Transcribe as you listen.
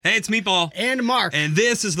Hey, it's Meatball. And Mark. And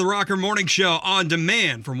this is the Rocker Morning Show on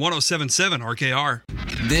demand from 107.7 RKR.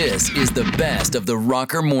 This is the best of the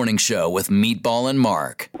Rocker Morning Show with Meatball and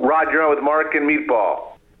Mark. Roger with Mark and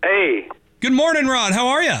Meatball. Hey. Good morning, Rod. How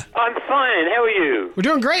are you? I'm fine. How are you? We're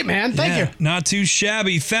doing great, man. Thank you. Not too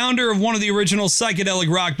shabby. Founder of one of the original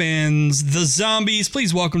psychedelic rock bands, The Zombies.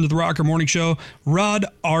 Please welcome to the Rocker Morning Show, Rod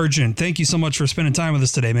Argent. Thank you so much for spending time with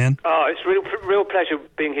us today, man. Oh, it's real pleasure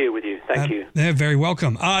being here with you. Thank you. Yeah, very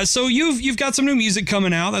welcome. So you've got some new music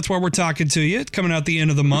coming out. That's why we're talking to you. It's coming out the end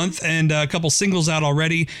of the month, and a couple singles out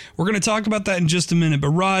already. We're going to talk about that in just a minute. But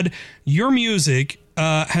Rod, your music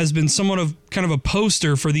has been somewhat of kind of a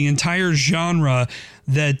poster for the entire genre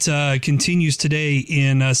that continues today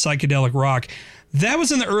in psychedelic rock. That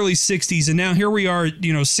was in the early 60s, and now here we are,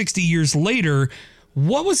 60 years later.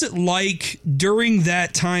 What was it like during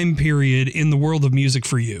that time period in the world of music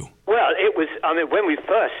for you? Well, it was, when we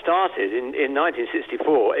first started in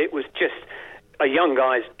 1964, it was just a young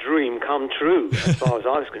guy's dream come true, as far as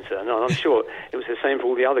I was concerned. And I'm sure it was the same for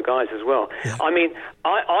all the other guys as well. Yeah.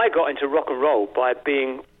 I got into rock and roll by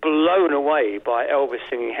being blown away by Elvis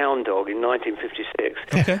singing Hound Dog in 1956.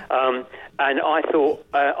 Okay. And I thought,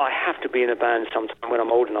 I have to be in a band sometime when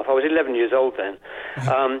I'm old enough. I was 11 years old then.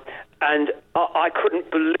 And I couldn't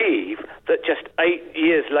believe that just 8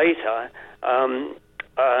 years later,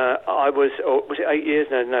 was it 8 years?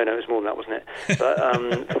 No, it was more than that, wasn't it? But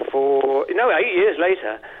 8 years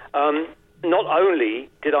later, not only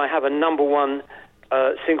did I have a number one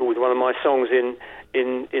single with one of my songs in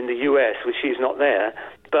the US, with She's Not There,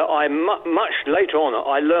 but much later on,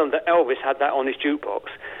 I learned that Elvis had that on his jukebox.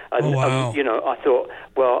 And, wow. I thought,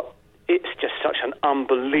 well, it's just such an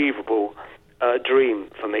unbelievable dream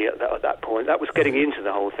for me at that point. That was getting into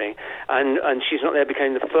the whole thing. And She's Not There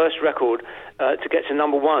became the first record to get to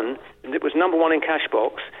number one. It was number one in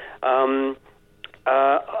Cashbox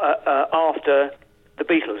after the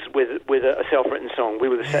Beatles with a self-written song. We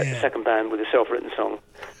were the second band with a self-written song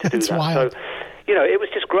to do that. Wild. So, it was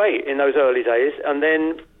just great in those early days. And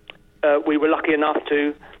then we were lucky enough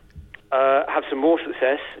to have some more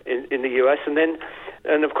success in the US.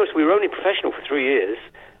 And of course, we were only professional for 3 years.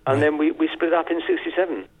 And then we split up in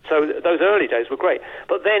 67. So those early days were great.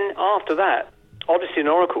 But then after that, Odyssey and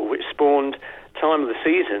Oracle, which spawned Time of the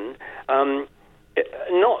Season,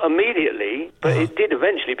 not immediately, but it did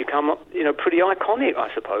eventually become, pretty iconic, I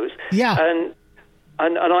suppose. Yeah.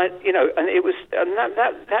 And I, and it was, and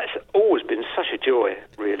that's always been such a joy,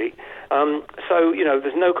 really. So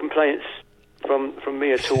there's no complaints from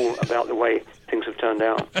me at all about the way things have turned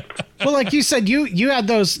out. Well, like you said, you had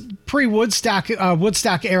those pre-Woodstock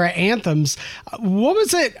Woodstock era anthems. What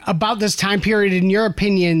was it about this time period, in your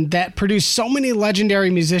opinion, that produced so many legendary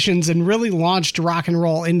musicians and really launched rock and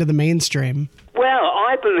roll into the mainstream? Well,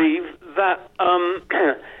 I believe that,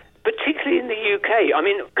 particularly in the UK,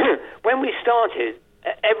 when we started,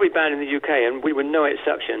 every band in the UK, and we were no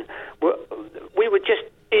exception, we were just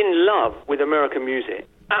in love with American music.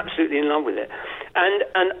 Absolutely in love with it.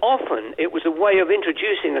 And often it was a way of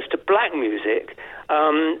introducing us to black music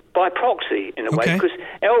by proxy, in a way, because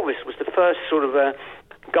Elvis was the first sort of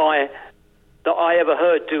guy that I ever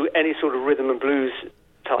heard do any sort of rhythm and blues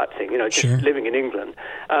type thing, just living in England.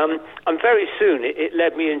 And very soon it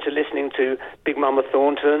led me into listening to Big Mama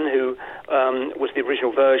Thornton, who was the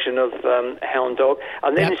original version of Hound Dog,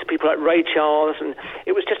 and then to people like Ray Charles, and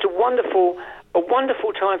it was just a wonderful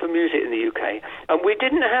time for music in the UK. And we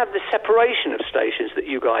didn't have the separation of stations that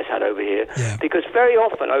you guys had over here, because very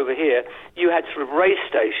often over here you had sort of race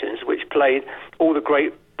stations which played all the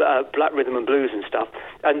great black rhythm and blues and stuff,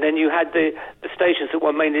 and then you had the stations that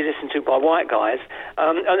were mainly listened to by white guys,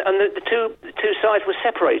 and the two sides were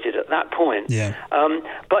separated at that point.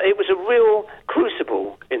 But it was a real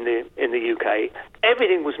crucible in the UK.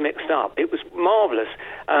 Everything was mixed up. It was marvelous,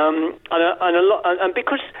 and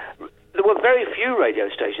because there were very few radio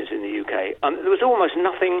stations in the UK, there was almost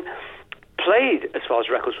nothing played as far as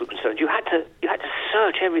records were concerned. You had to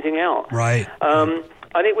search everything out. Right.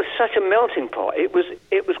 And it was such a melting pot. It was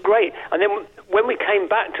great. And then when we came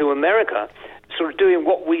back to America, sort of doing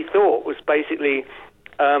what we thought was basically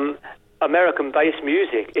American-based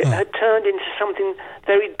music, it had turned into something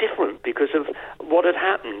very different because of what had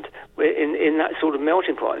happened in that sort of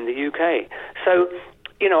melting pot in the UK. So,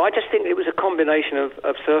 I just think it was a combination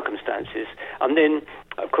of circumstances. And then,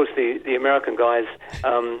 of course, the American guys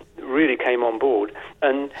really came on board.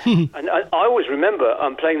 And I always remember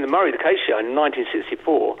playing the Murray the Case show in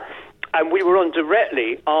 1964, and we were on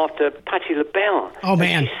directly after Patti LaBelle. Oh,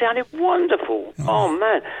 man. And she sounded wonderful. Oh,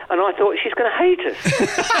 man. And I thought, she's going to hate us.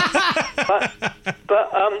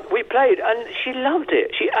 but we played, and she loved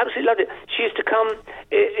it. She absolutely loved it. She used to come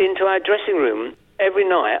into our dressing room every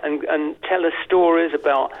night and tell us stories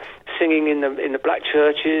about singing in the black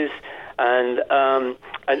churches, and I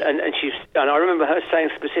remember her saying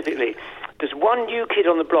specifically, there's one new kid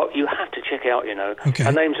on the block you have to check out, you know. Okay.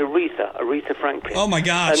 Her name's Aretha Franklin. Oh, my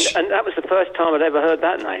gosh. And that was the first time I'd ever heard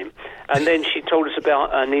that name. And then she told us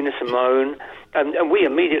about Nina Simone, and we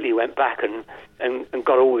immediately went back and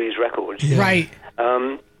got all these records. Yeah. Right.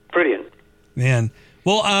 Brilliant. Man.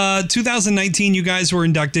 Well, 2019, you guys were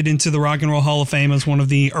inducted into the Rock and Roll Hall of Fame as one of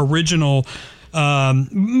the original,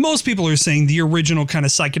 most people are saying the original kind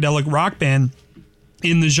of psychedelic rock band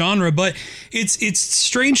in the genre, but it's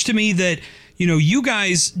strange to me that, you know, you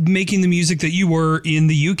guys making the music that you were in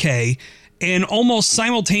the UK, and almost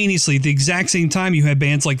simultaneously at the exact same time you had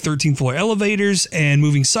bands like 13th Floor Elevators and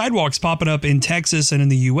Moving Sidewalks popping up in Texas and in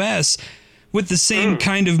the US with the same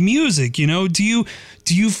kind of music. You know, do you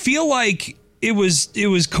feel like it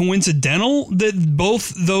was coincidental that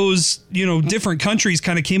both those, you know, different countries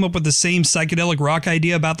kind of came up with the same psychedelic rock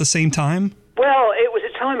idea about the same time? Well, it was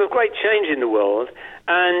a time of great change in the world,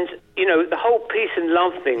 and, you know, the whole peace and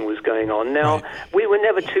love thing was going on. Now, Right. we were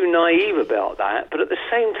never too naive about that, but at the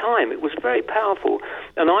same time, it was very powerful.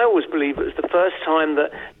 And I always believe it was the first time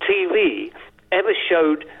that TV ever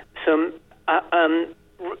showed some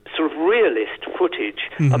sort of realist footage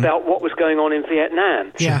about what was going on in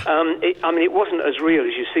Vietnam. Yeah. It wasn't as real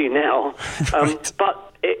as you see now, but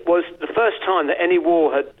it was the first time that any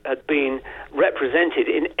war had been represented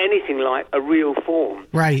in anything like a real form.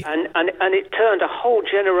 Right. And it turned a whole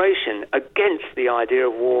generation against the idea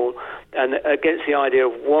of war and against the idea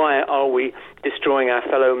of why are we destroying our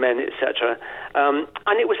fellow men, etc. And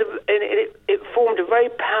it formed a very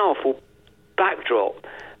powerful backdrop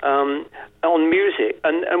on music,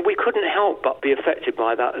 and we couldn't help but be affected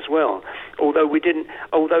by that as well. Although we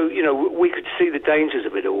could see the dangers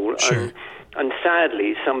of it all. Sure. And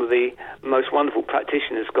sadly, some of the most wonderful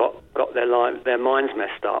practitioners got their minds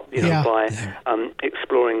messed up, by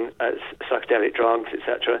exploring psychedelic drugs,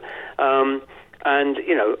 etc.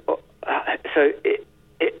 So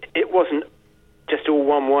it wasn't just all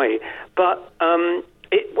one way, but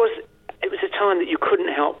it was a time that you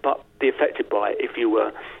couldn't help but be affected by if you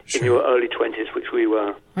were in your early 20s, which we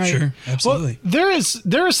were. Right. Sure, absolutely. Well,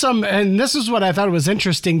 there is some, and this is what I thought was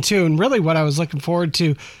interesting too, and really what I was looking forward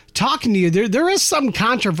to talking to you. There is some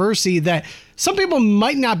controversy that some people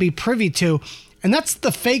might not be privy to, and that's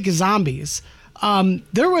the fake zombies.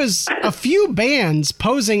 There was a few bands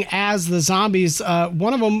posing as the zombies.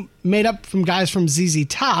 One of them made up from guys from ZZ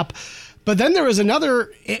Top. But then there was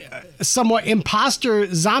another somewhat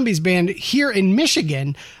imposter zombies band here in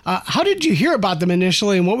Michigan. How did you hear about them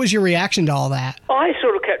initially, and what was your reaction to all that? I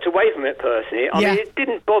sort of kept away from it personally. I mean, it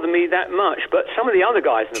didn't bother me that much, but some of the other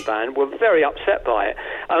guys in the band were very upset by it,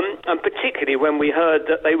 and particularly when we heard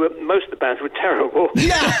that most of the bands were terrible.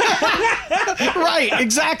 Yeah, right,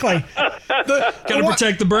 exactly. Got to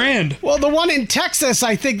protect the brand. Well, the one in Texas,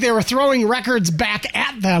 I think they were throwing records back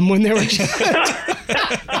at them when they were...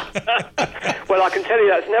 Well, I can tell you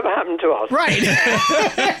that's never happened to us. Right.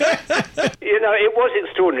 It was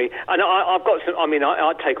extraordinary. And I've got some,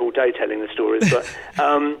 I'd take all day telling the stories, but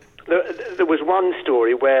there was one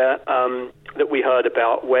story where that we heard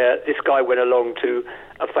about where this guy went along to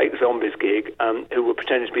a fake zombies gig who were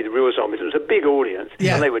pretending to be the real zombies. It was a big audience,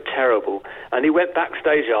 and they were terrible. And he went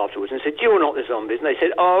backstage afterwards and said, "You're not the zombies." And they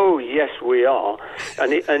said, "Oh, yes, we are."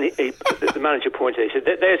 And the manager pointed. He said,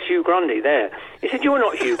 "There's Hugh Grundy there." He said, "You're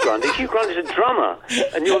not Hugh Grundy. Hugh Grundy's a drummer,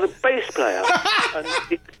 and you're the bass player." And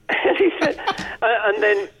he said, and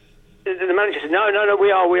then the manager said, "No,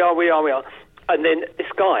 we are." And then this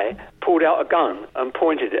guy pulled out a gun and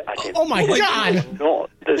pointed it at him. Oh, my God. Not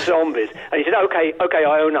the zombies. And he said, okay,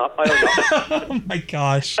 I own up. Oh, my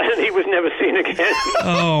gosh. And he was never seen again.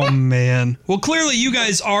 Oh, man. Well, clearly you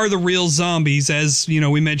guys are the real zombies. As,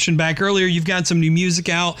 we mentioned back earlier, you've got some new music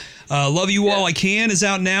out. Love You All I Can is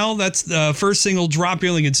out now. That's the first single, Drop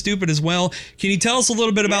Yelling and Stupid as well. Can you tell us a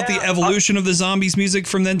little bit about the evolution of the Zombies music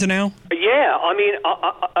from then to now? Yeah,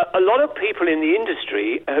 a lot of people in the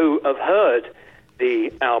industry who have heard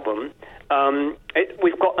the album,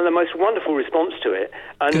 we've got the most wonderful response to it.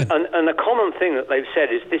 And the common thing that they've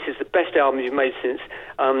said is, this is the best album you've made since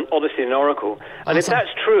Odyssey and Oracle. And if that's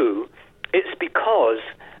true, it's because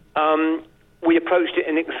we approached it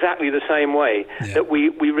in exactly the same way, that we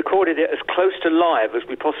recorded it as close to live as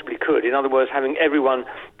we possibly could. In other words, having everyone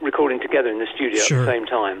recording together in the studio at the same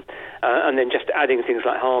time, and then just adding things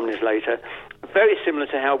like harmonies later. Very similar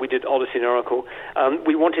to how we did Odyssey and Oracle.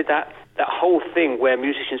 We wanted that whole thing where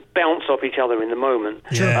musicians bounce off each other in the moment,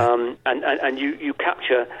 and you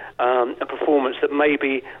capture a performance that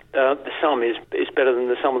maybe the sum is better than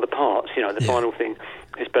the sum of the parts. The final thing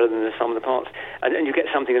is better than the sum of the parts, and you get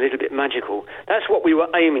something a little bit magical. That's what we were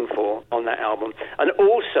aiming for on that album. And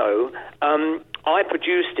also, I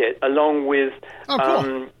produced it along with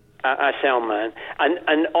our sound man,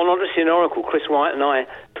 and on Odyssey and Oracle, Chris White and I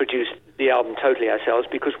produced the album totally ourselves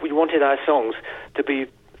because we wanted our songs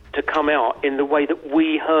to come out in the way that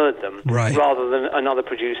we heard them, rather than another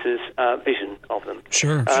producer's vision of them.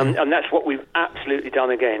 Sure. And that's what we've absolutely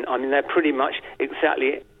done again. I mean, they're pretty much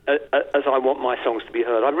exactly as I want my songs to be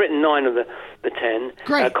heard. I've written 9 of the 10.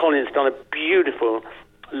 Great. Colin's done a beautiful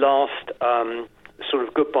last sort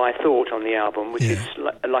of goodbye thought on the album, which is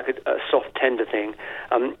like a soft, tender thing,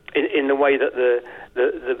 in the way that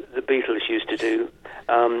the Beatles used to do.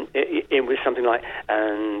 It was something like,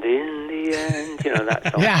 and in the end,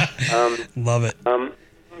 that song. Yeah. Love it.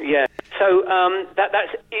 So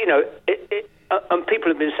that's and people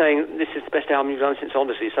have been saying this is the best album you've done since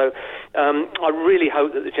Odyssey. So I really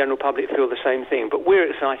hope that the general public feel the same thing. But we're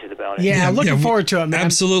excited about it. Yeah, looking forward to it, man.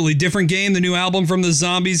 Absolutely. Different Game, the new album from the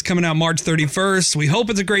Zombies, coming out March 31st. We hope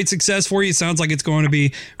it's a great success for you. It sounds like it's going to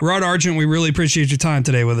be. Rod Argent, we really appreciate your time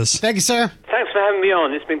today with us. Thank you, sir. Thanks for having me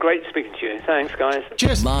on. It's been great speaking to you. Thanks, guys.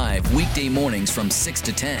 Cheers. Live weekday mornings from 6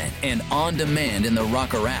 to 10 and on demand in the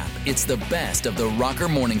Rocker app. It's the best of the Rocker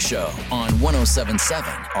Morning Show on 107.7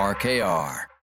 RKR.